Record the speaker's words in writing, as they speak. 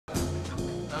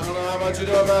How much you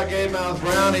know about Gatemouth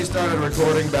Brown? He started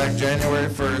recording back January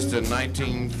 1st in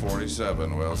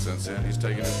 1947. Well, since then, he's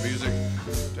taken his music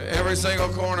to every single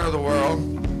corner of the world.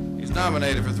 He's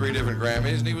nominated for 3 different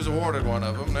Grammys, and he was awarded one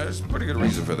of them. There's a pretty good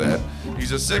reason for that.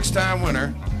 He's a 6-time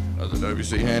winner of the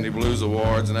W.C. Handy Blues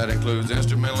Awards, and that includes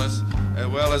instrumentalist as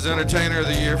well as Entertainer of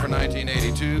the Year for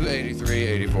 1982, 83,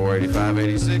 84, 85,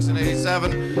 86, and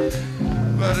 87.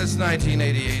 But it's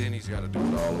 1988, and he's got to do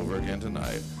it all over again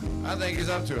tonight. I think he's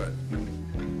up to it.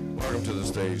 Welcome to the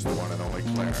stage, the one and only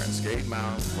Clarence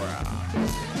Gatemouth Brown.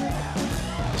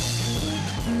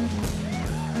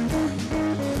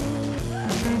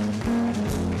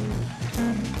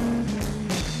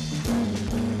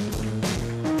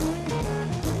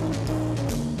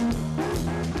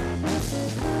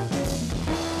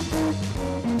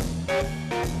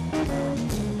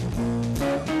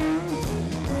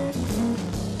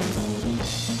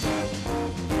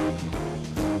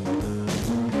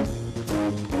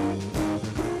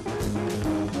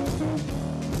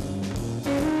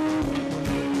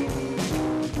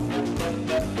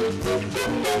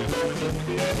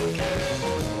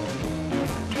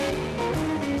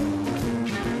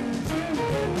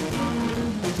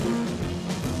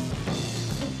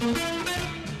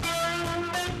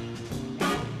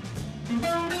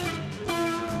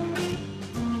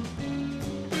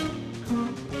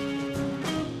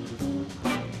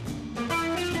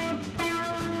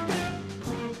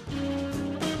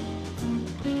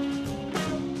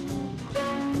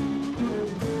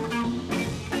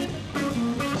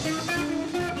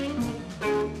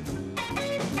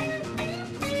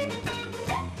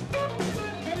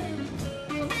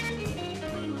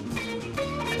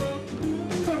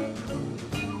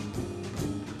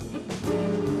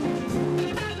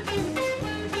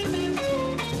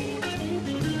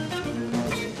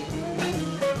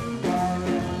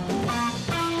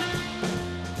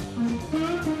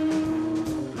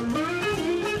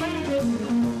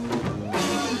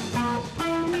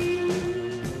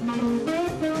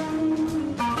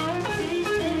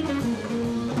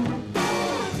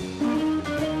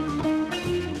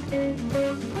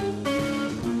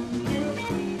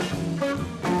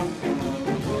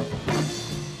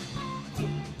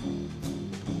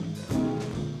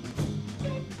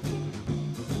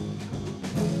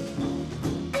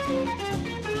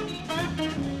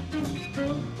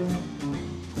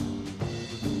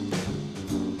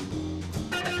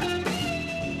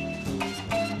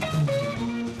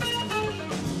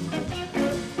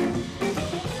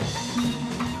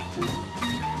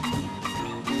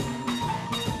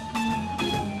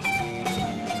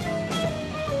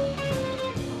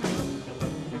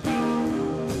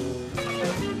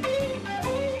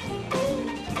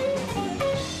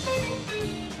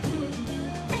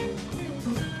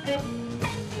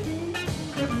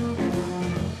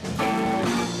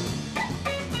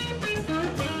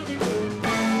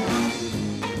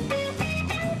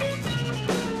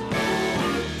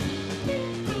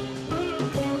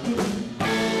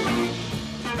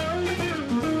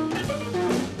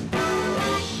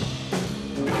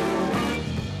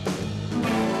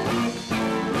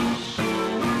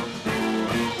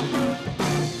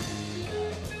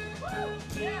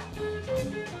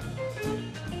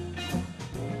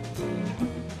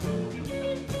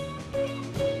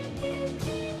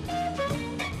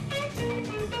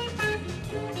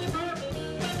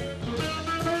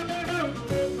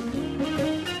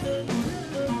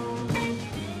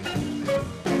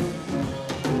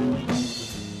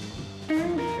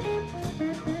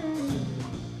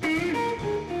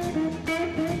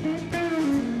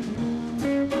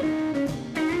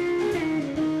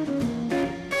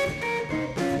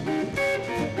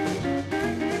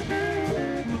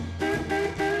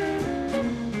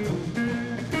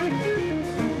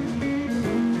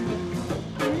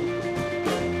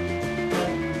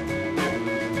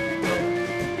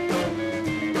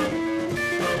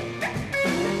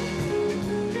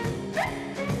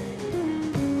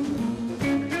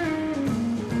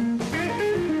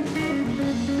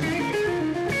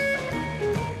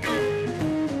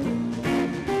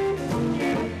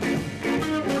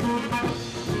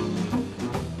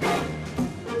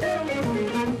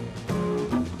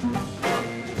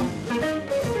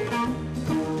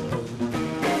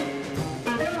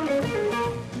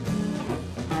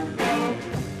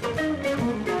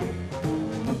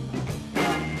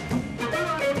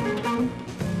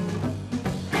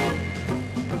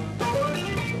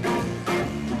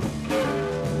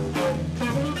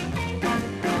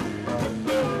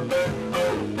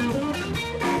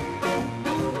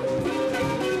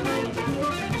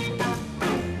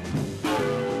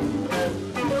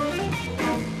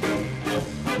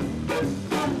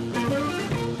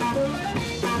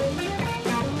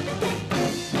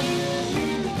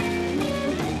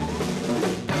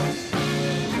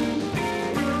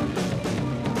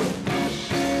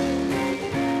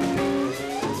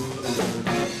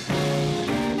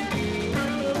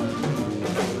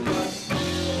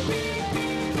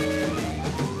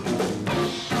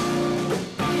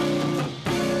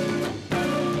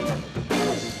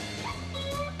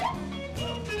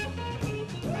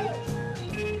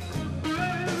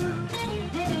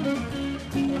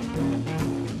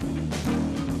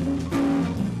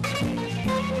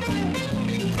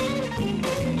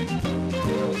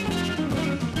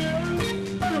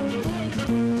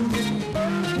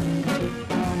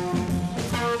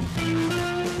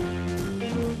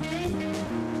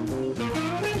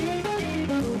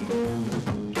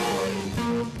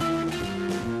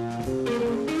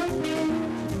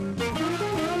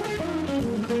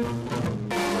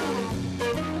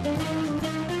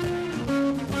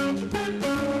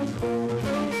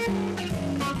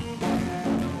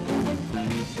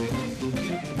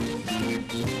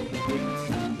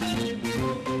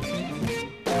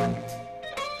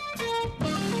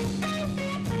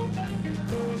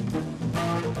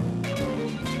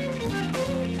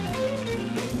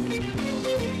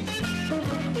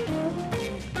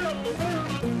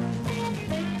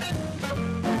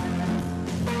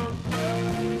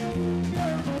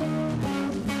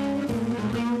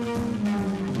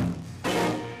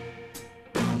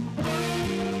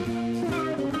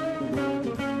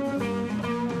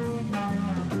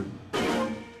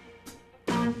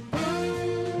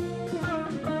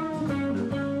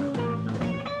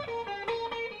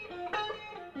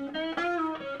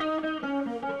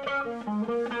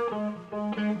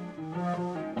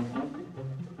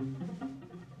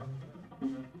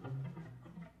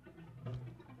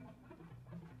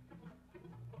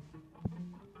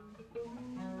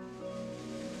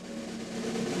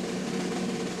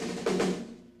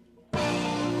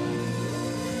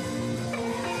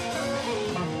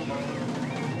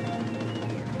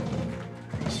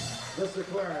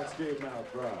 Mr. Clarence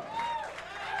Gatemouth Brown.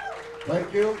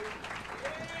 Thank you.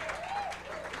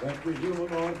 That was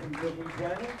humanoid from different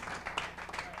planets.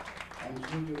 I'm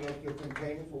sure you left your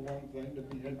container for one thing to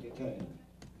be entertained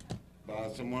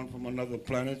by someone from another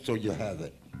planet, so you have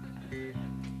it.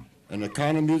 And the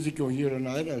kind of music you'll hear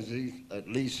tonight, at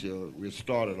least we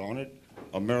started on it,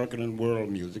 American and world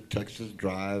music, Texas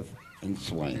drive and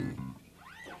swing.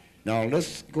 Now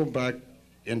let's go back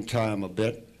in time a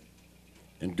bit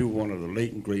and do one of the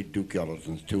late and great Duke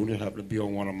Ellison's tunes. It happened to be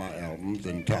on one of my albums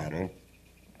entitled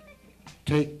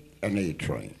Take an A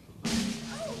Train.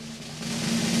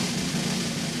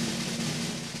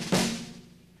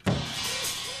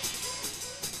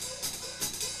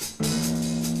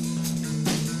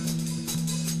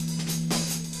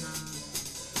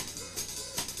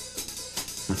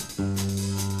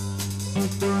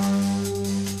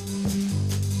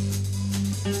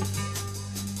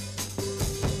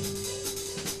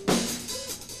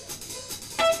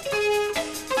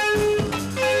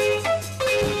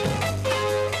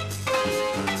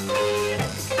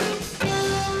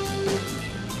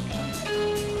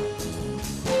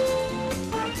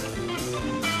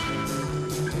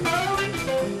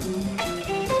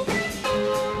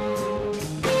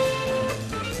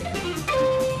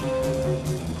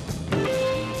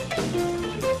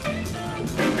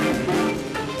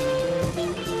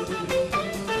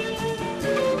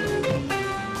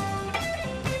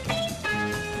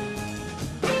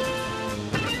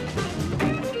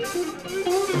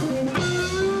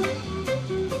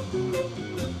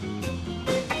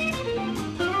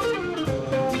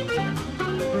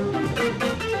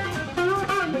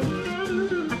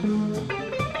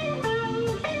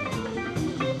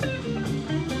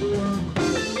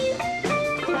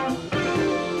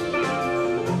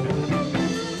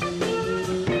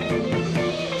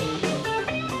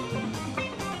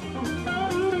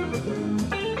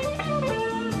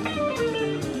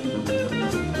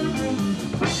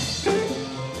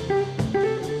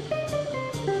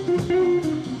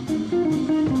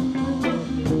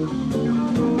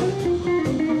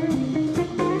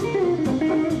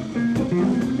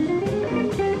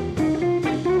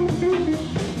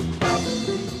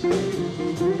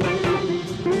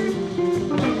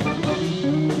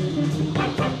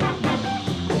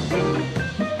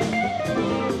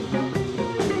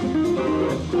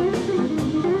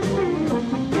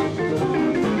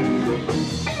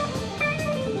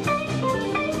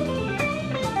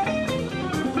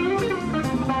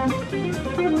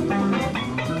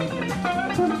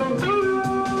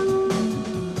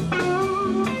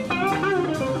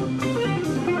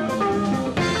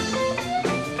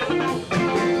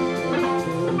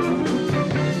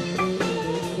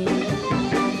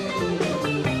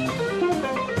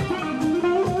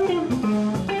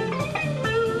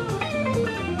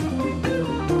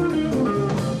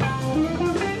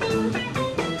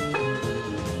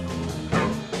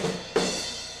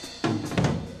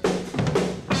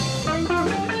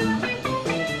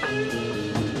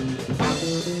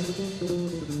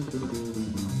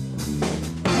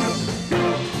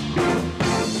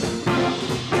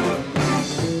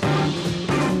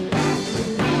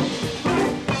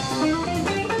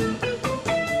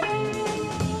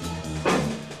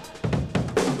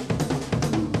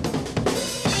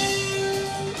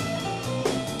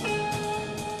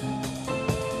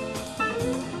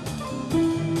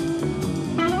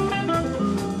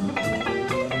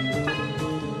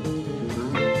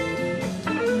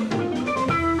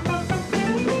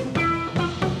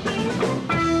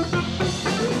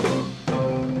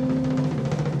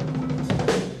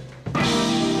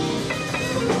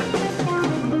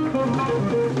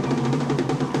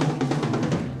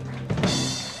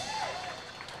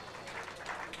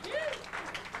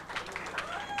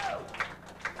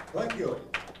 Thank you.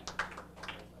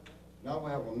 Now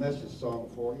I have a message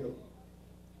song for you.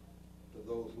 To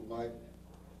those who might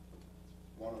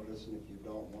want to listen, if you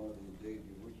don't want to, indeed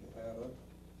you wish you had it.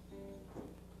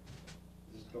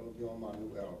 This is going to be on my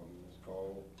new album. It's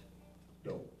called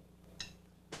Dope.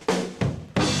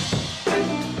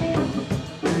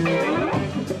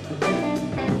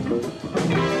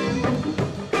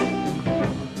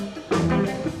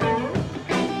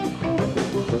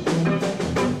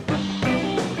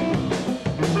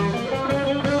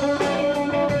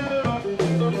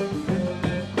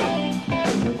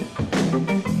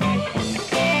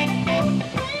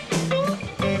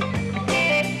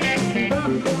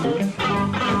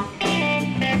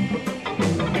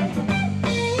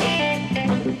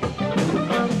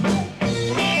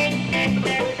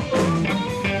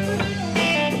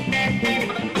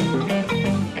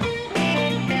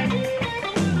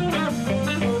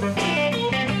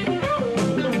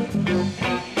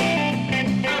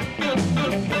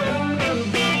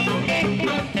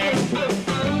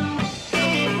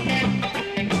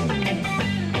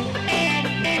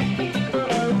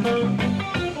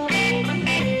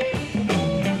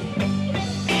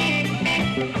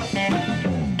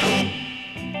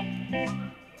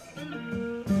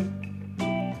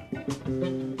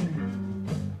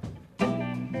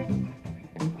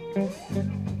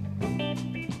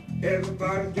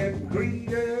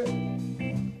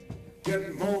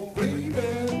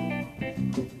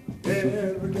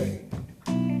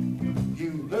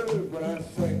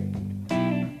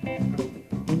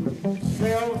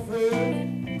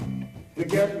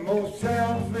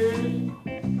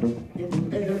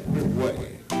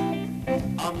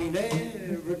 mean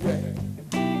every day.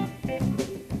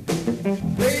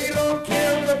 They don't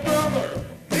care the brother,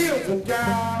 here's a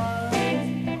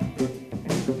guy.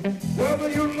 Whether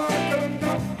you like it or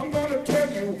not, I'm gonna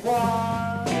tell you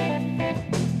why.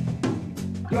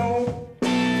 Don't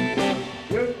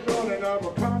just running out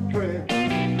of country.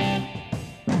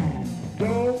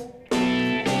 Don't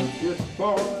just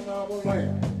falling out of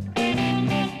land.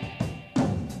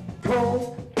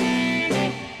 Coke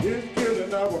is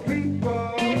killing our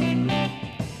people.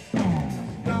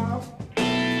 Stop,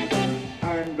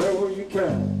 I know you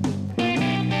can.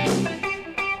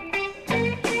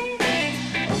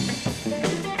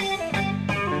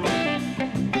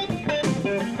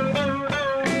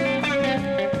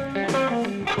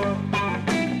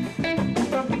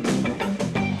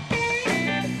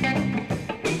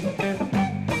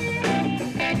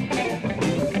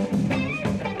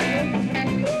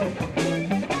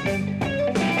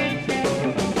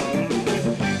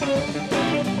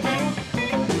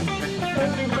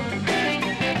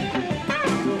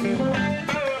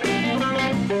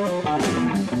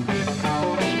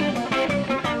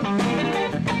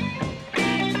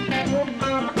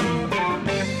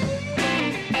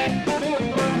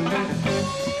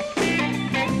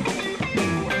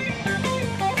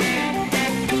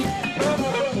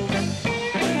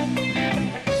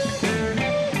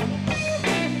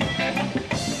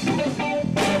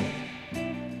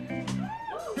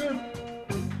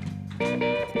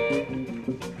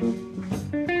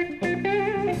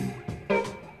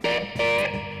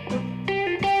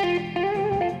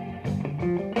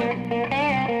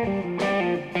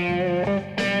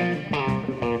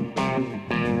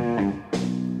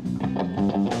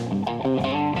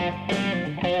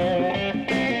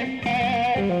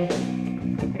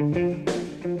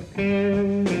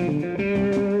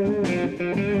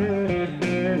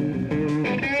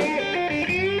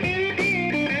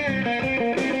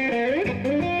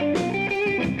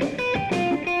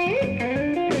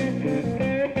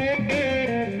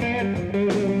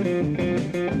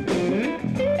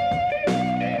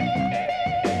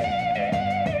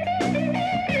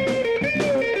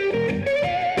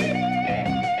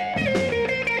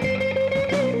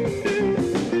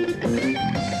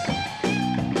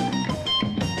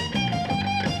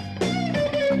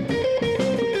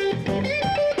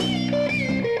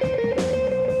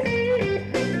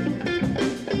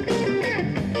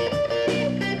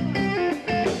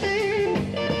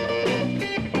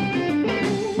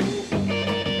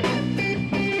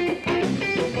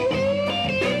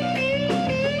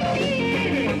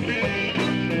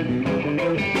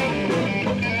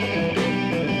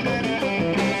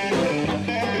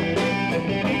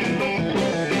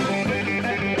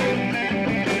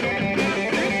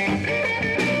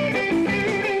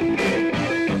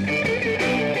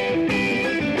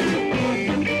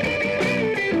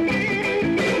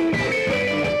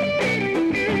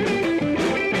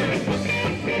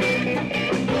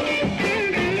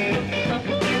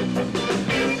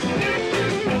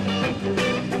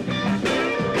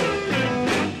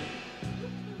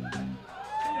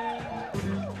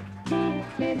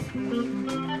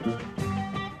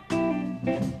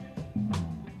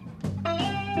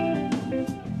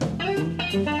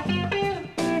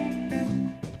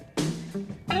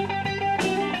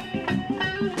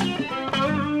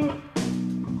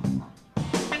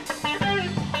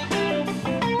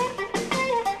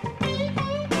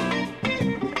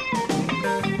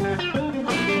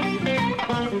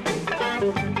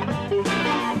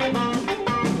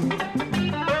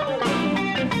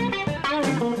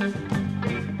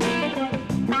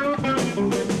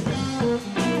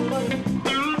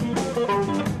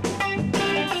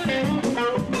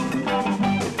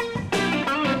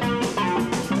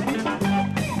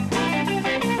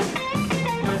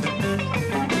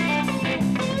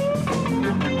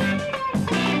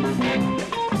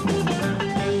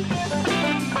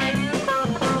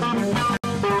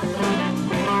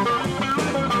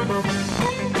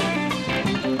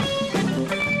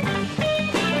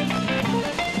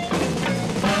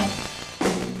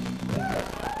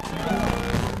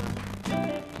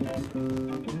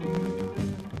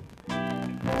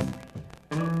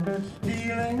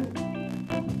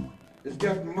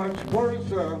 Much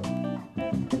worse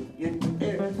in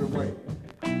every way.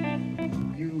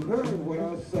 You heard what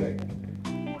I say.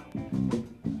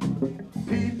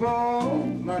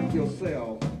 People like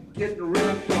yourself getting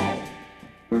ripped off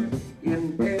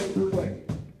in every way.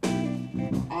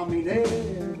 I mean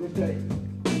every day.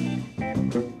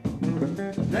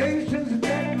 Nations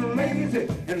getting lazy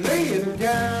and laying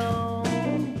down.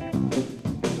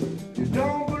 You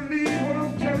don't believe what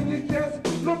I'm telling you, just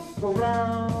look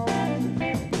around.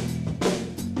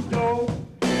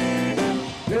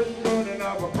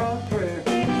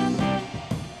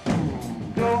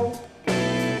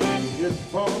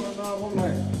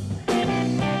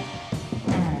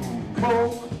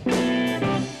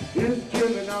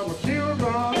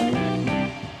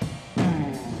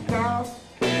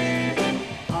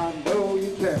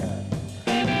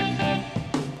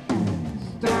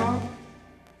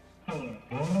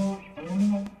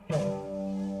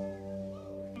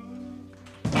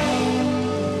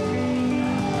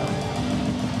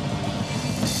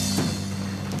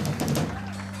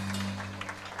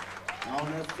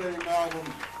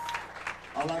 album.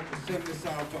 I'd like to send this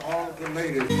out to all of the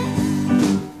ladies.